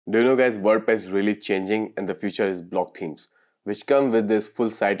Do you know guys, WordPress is really changing and the future is block themes, which come with this full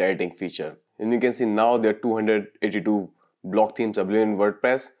site editing feature. And you can see now there are 282 block themes available in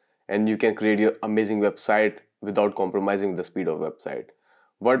WordPress, and you can create your amazing website without compromising the speed of website.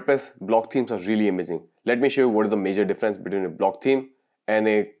 WordPress block themes are really amazing. Let me show you what is the major difference between a block theme and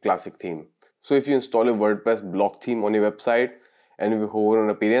a classic theme. So if you install a WordPress block theme on your website and if you hover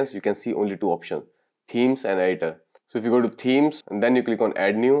on appearance, you can see only two options, themes and editor. So if you go to themes and then you click on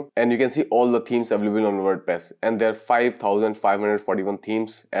add new, and you can see all the themes available on WordPress, and there are 5,541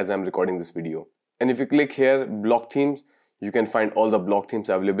 themes as I'm recording this video. And if you click here block themes, you can find all the block themes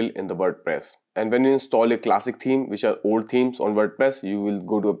available in the WordPress. And when you install a classic theme, which are old themes on WordPress, you will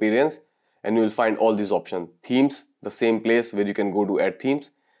go to appearance and you will find all these options. Themes, the same place where you can go to add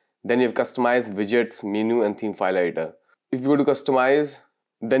themes. Then you have customize, widgets, menu and theme file editor. If you go to customize,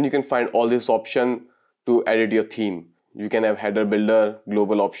 then you can find all this option to edit your theme. You can have header builder,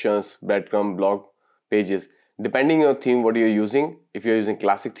 global options, breadcrumb, blog pages. Depending on your theme, what you're using, if you're using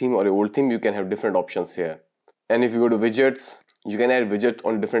classic theme or an old theme, you can have different options here. And if you go to widgets, you can add widgets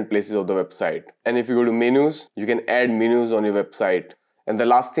on different places of the website. And if you go to menus, you can add menus on your website. And the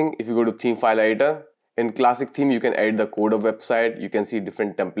last thing, if you go to theme file editor, in classic theme, you can edit the code of website. You can see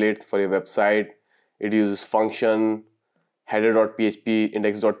different templates for your website. It uses function, header.php,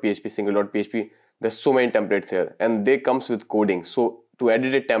 index.php, single.php. There's so many templates here and they comes with coding. So to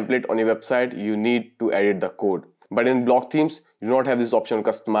edit a template on your website, you need to edit the code. But in block themes, you do not have this option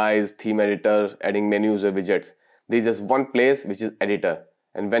customize, theme editor, adding menus or widgets. There's just one place which is editor.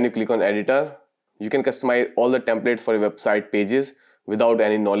 And when you click on editor, you can customize all the templates for your website pages without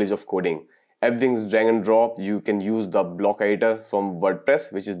any knowledge of coding. Everything's drag and drop. You can use the block editor from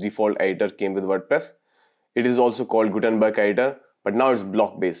WordPress, which is default editor came with WordPress. It is also called Gutenberg editor, but now it's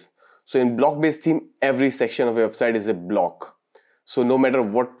block based. So in block-based theme, every section of your website is a block. So no matter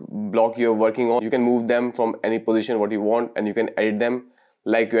what block you're working on, you can move them from any position what you want and you can edit them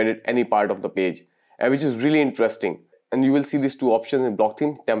like you edit any part of the page, which is really interesting. And you will see these two options in block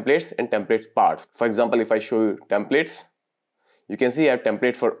theme, templates and templates parts. For example, if I show you templates, you can see I have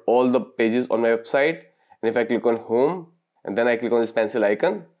template for all the pages on my website. And if I click on home and then I click on this pencil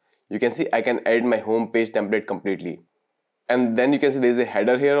icon, you can see I can edit my home page template completely. And then you can see there is a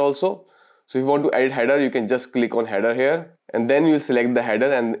header here also. So if you want to edit header, you can just click on header here and then you select the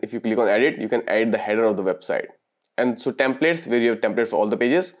header, and if you click on edit, you can edit the header of the website. And so templates, where you have template for all the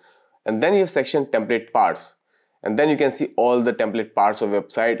pages, and then you have section template parts, and then you can see all the template parts of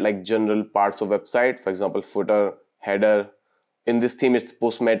website, like general parts of website, for example footer, header. In this theme it's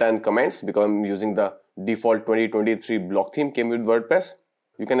post meta and comments because I'm using the default 2023 block theme came with WordPress.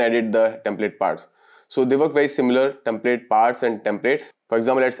 You can edit the template parts. So they work very similar, template parts and templates. For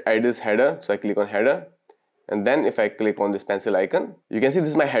example, let's add this header. So I click on header. And then if I click on this pencil icon, you can see this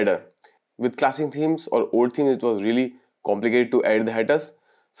is my header. With classic themes or old themes, it was really complicated to edit the headers.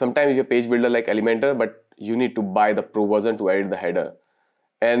 Sometimes you have page builder like Elementor, but you need to buy the pro version to edit the header.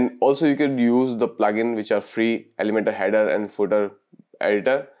 And also you could use the plugin which are free, Elementor header and footer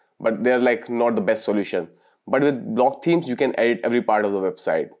editor, but they're like not the best solution. But with block themes, you can edit every part of the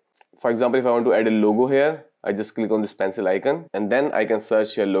website. For example, if I want to add a logo here, I just click on this pencil icon and then I can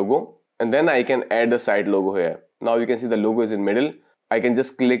search here logo and then I can add the site logo here. Now you can see the logo is in middle. I can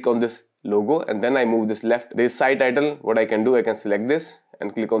just click on this logo and then I move this left. There is site title. What I can do, I can select this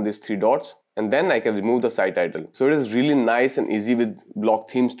and click on these three dots and then I can remove the site title. So it is really nice and easy with block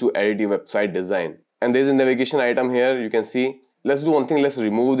themes to edit your website design. And there is a navigation item here. You can see. Let's do one thing, let's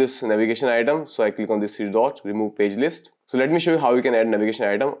remove this navigation item. So I click on this three dot, remove page list. So let me show you how you can add navigation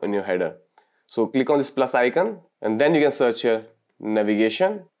item in your header. So click on this plus icon and then you can search here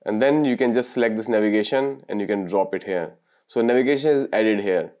navigation and then you can just select this navigation and you can drop it here. So navigation is added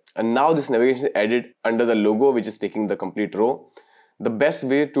here and now this navigation is added under the logo which is taking the complete row. The best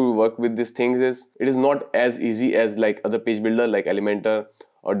way to work with these things is it is not as easy as like other page builder like Elementor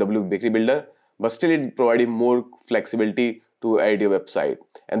or W Bakery Builder, but still it provides more flexibility to edit your website.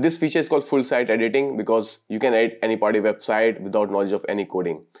 And this feature is called full site editing because you can edit any part of your website without knowledge of any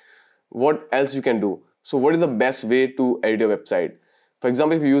coding. What else you can do? So what is the best way to edit your website? For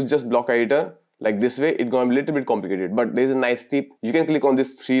example, if you use just block editor like this way, it's going to be a little bit complicated, but there's a nice tip. You can click on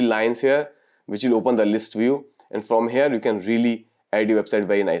these three lines here, which will open the list view. And from here, you can really edit your website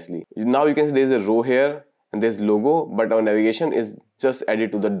very nicely. Now you can see there's a row here and there's logo, but our navigation is just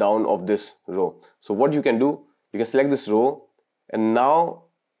added to the down of this row. So what you can do, you can select this row and now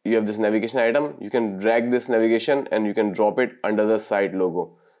you have this navigation item. You can drag this navigation and you can drop it under the site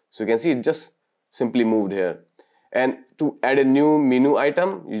logo. So you can see it just simply moved here. And to add a new menu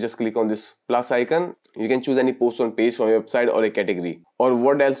item, you just click on this plus icon. You can choose any post on page from your website or a category. Or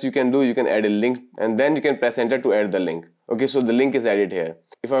what else you can do, you can add a link and then you can press enter to add the link. Okay, so the link is added here.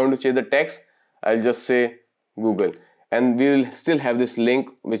 If I want to change the text, I'll just say Google, and we will still have this link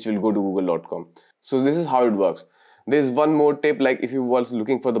which will go to google.com. So this is how it works. There's one more tip, like if you was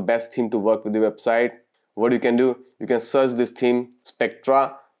looking for the best theme to work with your website, what you can do, you can search this theme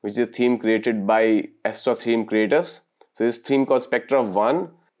Spectra, which is a theme created by Astra theme creators. So this theme called Spectra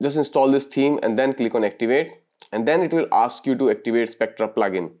One. Just install this theme and then click on activate, and then it will ask you to activate Spectra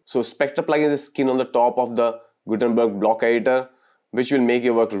plugin. So Spectra plugin is a skin on the top of the Gutenberg block editor, which will make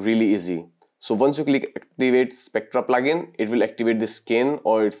your work really easy. So once you click activate Spectra plugin, it will activate the skin,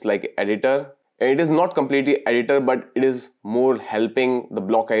 or it's like editor. And it is not completely editor, but it is more helping the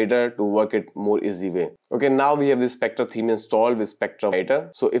block editor to work it more easy way. Okay, now we have this Spectra theme installed with Spectra editor.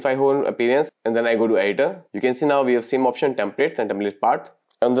 So if I hold appearance and then I go to editor, you can see now we have same option, templates and template path.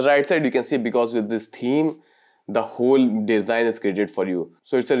 On the right side, you can see because with this theme, the whole design is created for you.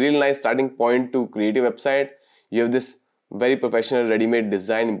 So it's a real nice starting point to create a website. You have this very professional ready-made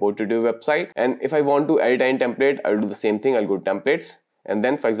design imported to your website. And if I want to edit any template, I'll do the same thing. I'll go to templates. And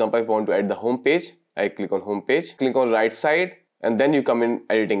then, for example, if I want to add the home page, I click on home page, click on right side, and then you come in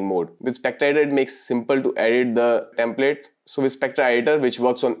editing mode. With Spectra Editor, it makes simple to edit the templates. So with Spectra Editor, which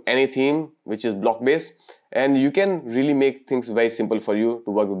works on any theme, which is block based, and you can really make things very simple for you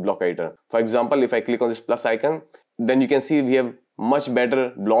to work with block editor. For example, if I click on this plus icon, then you can see we have much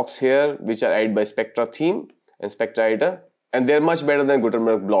better blocks here, which are added by Spectra theme and Spectra Editor. And they're much better than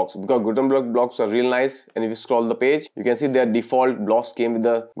Gutenberg blocks, because Gutenberg blocks are real nice. And if you scroll the page, you can see their default blocks came with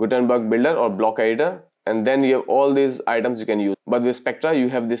the Gutenberg builder or block editor. And then you have all these items you can use. But with Spectra, you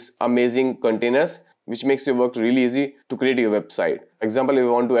have this amazing containers, which makes your work really easy to create your website. For example, if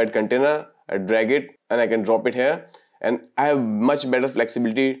you want to add container, I drag it and I can drop it here. And I have much better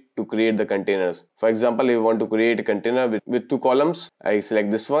flexibility to create the containers. For example, if you want to create a container with 2 columns, I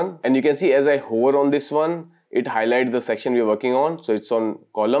select this one. And you can see as I hover on this one, it highlights the section we are working on. So it's on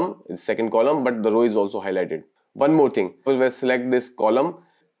column, it's second column, but the row is also highlighted. One more thing, if I select this column,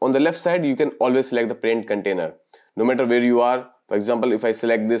 on the left side, you can always select the parent container. No matter where you are, for example, if I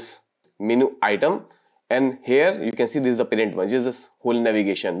select this menu item, and here you can see this is the parent one, which is this whole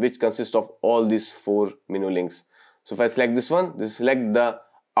navigation, which consists of all these 4 menu links. So if I select this one, this select the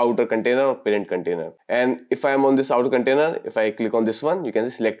outer container or parent container. And if I am on this outer container, if I click on this one, you can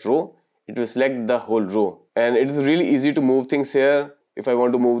see select row. It will select the whole row, and it is really easy to move things here. If I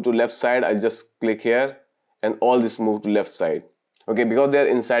want to move to left side, I'll just click here and all this move to left side. Okay, because they are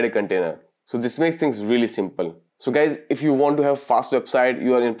inside a container. So this makes things really simple. So guys, if you want to have fast website,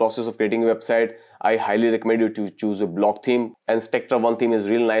 you are in process of creating a website, I highly recommend you to choose a block theme, and Spectra One theme is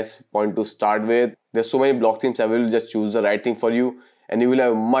real nice point to start with. There's so many block themes available, just choose the right thing for you and you will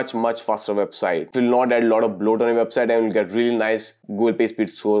have much faster website. It will not add a lot of bloat on your website and will get really nice Google page speed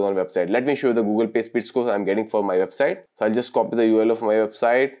scores on your website. Let me show you the Google page speed scores I'm getting for my website. So I'll just copy the URL of my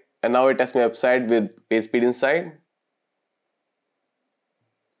website, and now I test my website with page speed inside.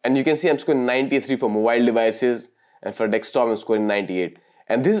 And you can see I'm scoring 93 for mobile devices, and for desktop I'm scoring 98.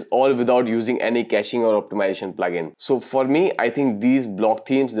 And this is all without using any caching or optimization plugin. So for me, I think these block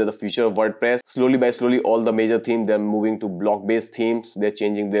themes, they're the future of WordPress. Slowly by slowly, all the major themes, they're moving to block-based themes. They're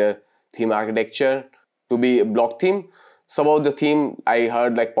changing their theme architecture to be a block theme. Some of the theme, I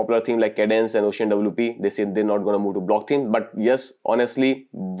heard like popular theme like Cadence and Ocean WP, they said they're not going to move to block theme. But yes, honestly,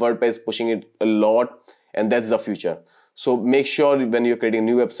 WordPress is pushing it a lot, and that's the future. So make sure when you're creating a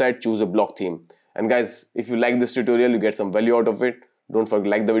new website, choose a block theme. And guys, if you like this tutorial, you get some value out of it, don't forget to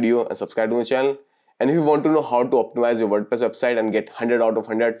like the video and subscribe to my channel. And if you want to know how to optimize your WordPress website and get 100 out of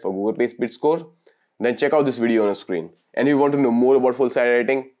 100 for Google Page Speed Score, then check out this video on the screen. And if you want to know more about full site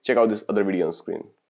editing, check out this other video on the screen.